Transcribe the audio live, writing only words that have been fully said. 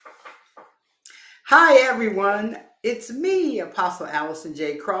Hi, everyone. It's me, Apostle Allison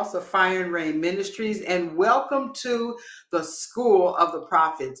J. Cross of Fire and Rain Ministries, and welcome to the School of the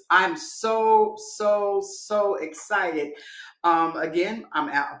Prophets. I'm so excited. Again, I'm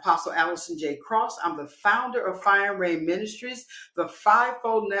Apostle Allison J. Cross. I'm the founder of Fire and Rain Ministries, the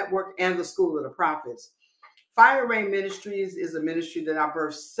Fivefold Network, and the School of the Prophets. Fire and Rain Ministries is a ministry that I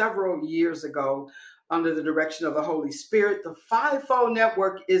birthed several years ago under the direction of the Holy Spirit. The Fivefold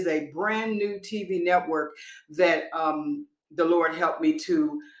Network is a brand new TV network that the Lord helped me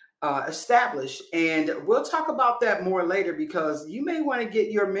to establish. And we'll talk about that more later because you may want to get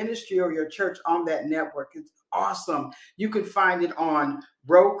your ministry or your church on that network. It's awesome. You can find it on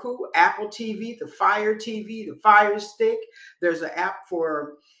Roku, Apple TV, the Fire TV, the Fire Stick. There's an app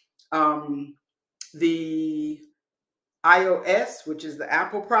for the iOS, which is the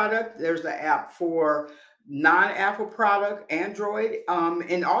Apple product. There's the app for non-Apple product, Android.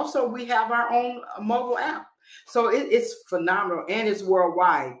 And also we have our own mobile app. So it's phenomenal and it's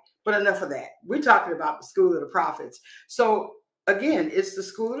worldwide. But enough of that. We're talking about the School of the Prophets. So again, it's the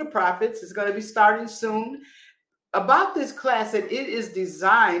School of the Prophets. It's going to be starting soon. About this class, that it is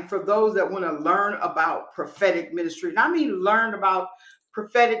designed for those that want to learn about prophetic ministry. And I mean learn about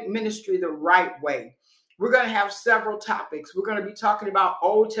prophetic ministry the right way. We're going to have several topics. We're going to be talking about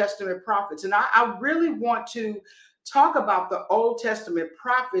Old Testament prophets. And I really want to talk about the Old Testament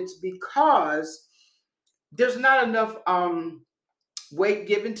prophets because there's not enough weight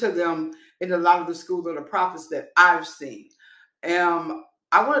given to them in a lot of the School of the Prophets that I've seen.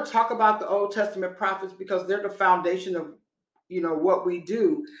 I want to talk about the Old Testament prophets because they're the foundation of what we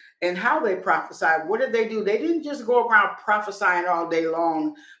do and how they prophesied. What did they do? They didn't just go around prophesying all day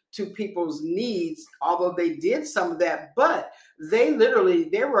long to people's needs, although they did some of that, but they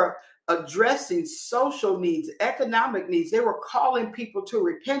were addressing social needs, economic needs. They were calling people to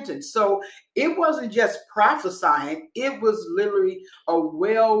repentance. So it wasn't just prophesying. It was literally a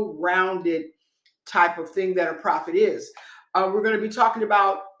well-rounded type of thing that a prophet is. We're going to be talking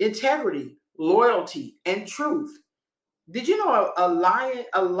about integrity, loyalty, and truth. Did you know a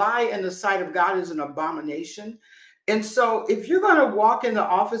lie in the sight of God is an abomination? And so if you're going to walk in the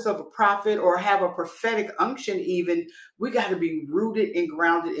office of a prophet or have a prophetic unction even, we got to be rooted and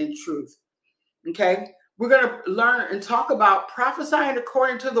grounded in truth. Okay? We're going to learn and talk about prophesying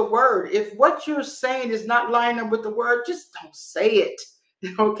according to the word. If what you're saying is not lining up with the word, just don't say it.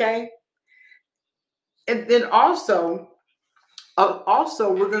 Okay? And then also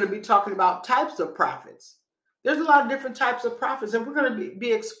we're going to be talking about types of prophets. There's a lot of different types of prophets, and we're going to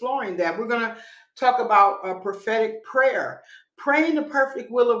be exploring that. We're going to talk about prophetic prayer, praying the perfect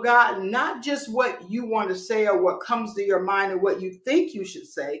will of God, not just what you want to say or what comes to your mind or what you think you should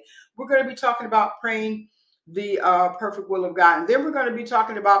say. We're going to be talking about praying the perfect will of God. And then we're going to be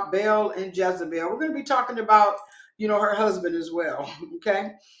talking about Baal and Jezebel. We're going to be talking about, her husband as well.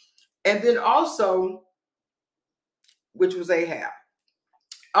 Okay. And then also, which was Ahab.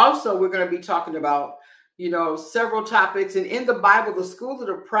 Also, we're going to be talking about several topics. And in the Bible, the School of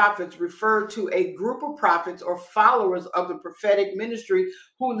the Prophets referred to a group of prophets or followers of the prophetic ministry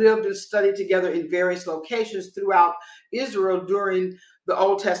who lived and studied together in various locations throughout Israel during the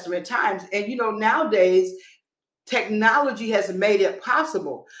Old Testament times. And, nowadays, technology has made it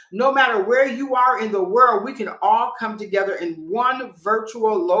possible. No matter where you are in the world, we can all come together in one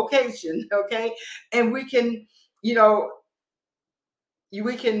virtual location, okay? And we can,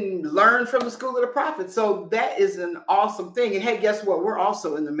 we can learn from the School of the Prophets. So that is an awesome thing. And hey, guess what? We're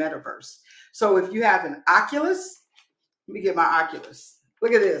also in the metaverse. So if you have an Oculus, let me get my Oculus.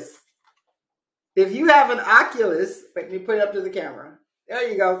 Look at this. If you have an Oculus, let me put it up to the camera. There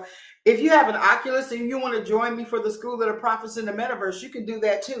you go. If you have an Oculus and you want to join me for the School of the Prophets in the metaverse, you can do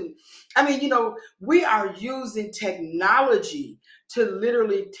that too. I mean, we are using technology to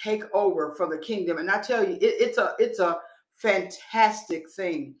literally take over for the kingdom. And I tell you, it's a fantastic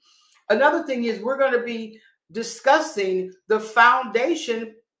thing. Another thing is we're going to be discussing the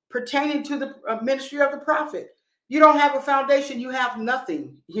foundation pertaining to the ministry of the prophet. You don't have a foundation, you have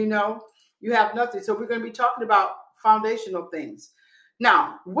nothing, you have nothing. So we're going to be talking about foundational things.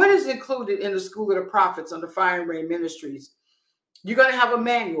 Now, what is included in the School of the Prophets under Fire and Rain Ministries? You're going to have a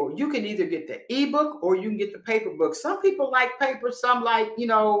manual. You can either get the ebook or you can get the paper book. Some people like paper, some like,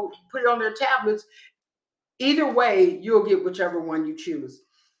 put it on their tablets. Either way, you'll get whichever one you choose.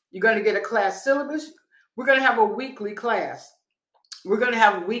 You're going to get a class syllabus. We're going to have a weekly class. We're going to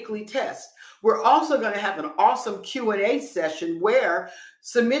have weekly tests. We're also going to have an awesome Q&A session where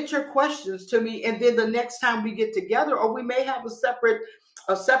submit your questions to me. And then the next time we get together, or we may have a separate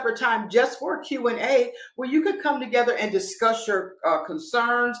a separate time just for Q&A, where you could come together and discuss your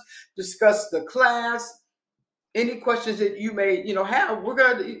concerns, discuss the class, any questions that you may have. We're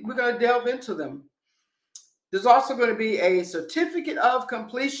gonna delve into them. There's also going to be a certificate of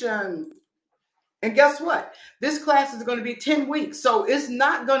completion. And guess what? This class is going to be 10 weeks. So it's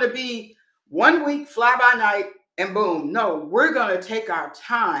not going to be 1 week, fly by night, and boom. No, we're going to take our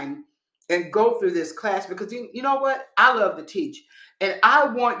time and go through this class, because you know what? I love to teach. And I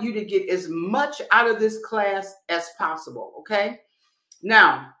want you to get as much out of this class as possible. Okay?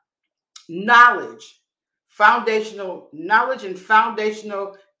 Now, knowledge, foundational knowledge and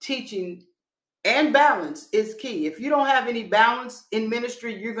foundational teaching and balance is key. If you don't have any balance in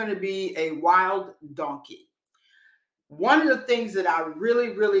ministry, you're going to be a wild donkey. One of the things that I really,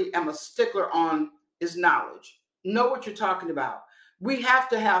 really am a stickler on is knowledge. Know what you're talking about. We have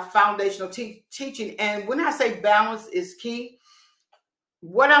to have foundational teaching. And when I say balance is key,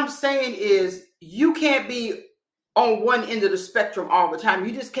 what I'm saying is you can't be on one end of the spectrum all the time.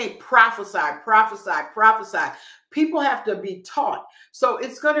 You just can't prophesy. People have to be taught. So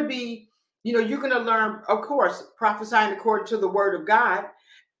it's going to be, you're going to learn, of course, prophesying according to the word of God.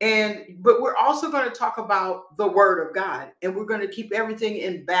 But we're also going to talk about the word of God, and we're going to keep everything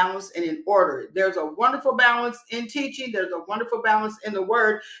in balance and in order. There's a wonderful balance in teaching. There's a wonderful balance in the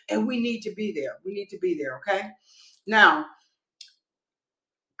word, and we need to be there. We need to be there. Okay. Now,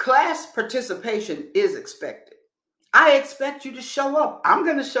 class participation is expected. I expect you to show up. I'm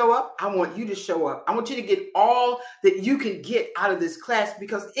going to show up. I want you to show up. I want you to get all that you can get out of this class,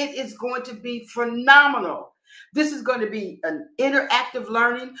 because it is going to be phenomenal. This is going to be an interactive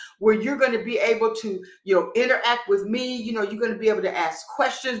learning where you're going to be able to, interact with me. You're going to be able to ask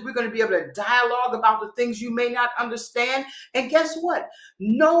questions. We're going to be able to dialogue about the things you may not understand. And guess what?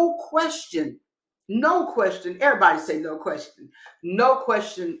 No question. Everybody say no question. No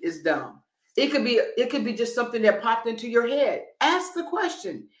question is dumb. It could be just something that popped into your head. Ask the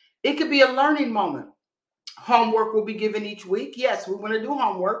question. It could be a learning moment. Homework will be given each week. Yes, we want to do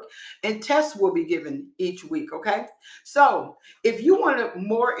homework, and tests will be given each week. Okay. So if you want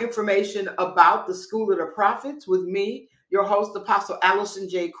more information about the School of the Prophets with me, your host, Apostle Allison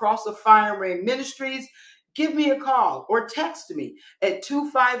J. Cross of Fire and Rain Ministries, give me a call or text me at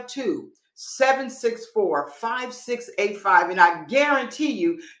 252-764-5685. And I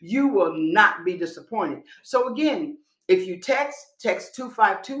guarantee you will not be disappointed. So again, if you text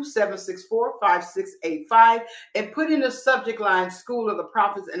 252-764-5685 and put in the subject line School of the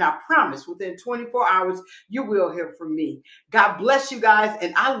Prophets, and I promise within 24 hours, you will hear from me. God bless you guys,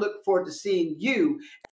 and I look forward to seeing you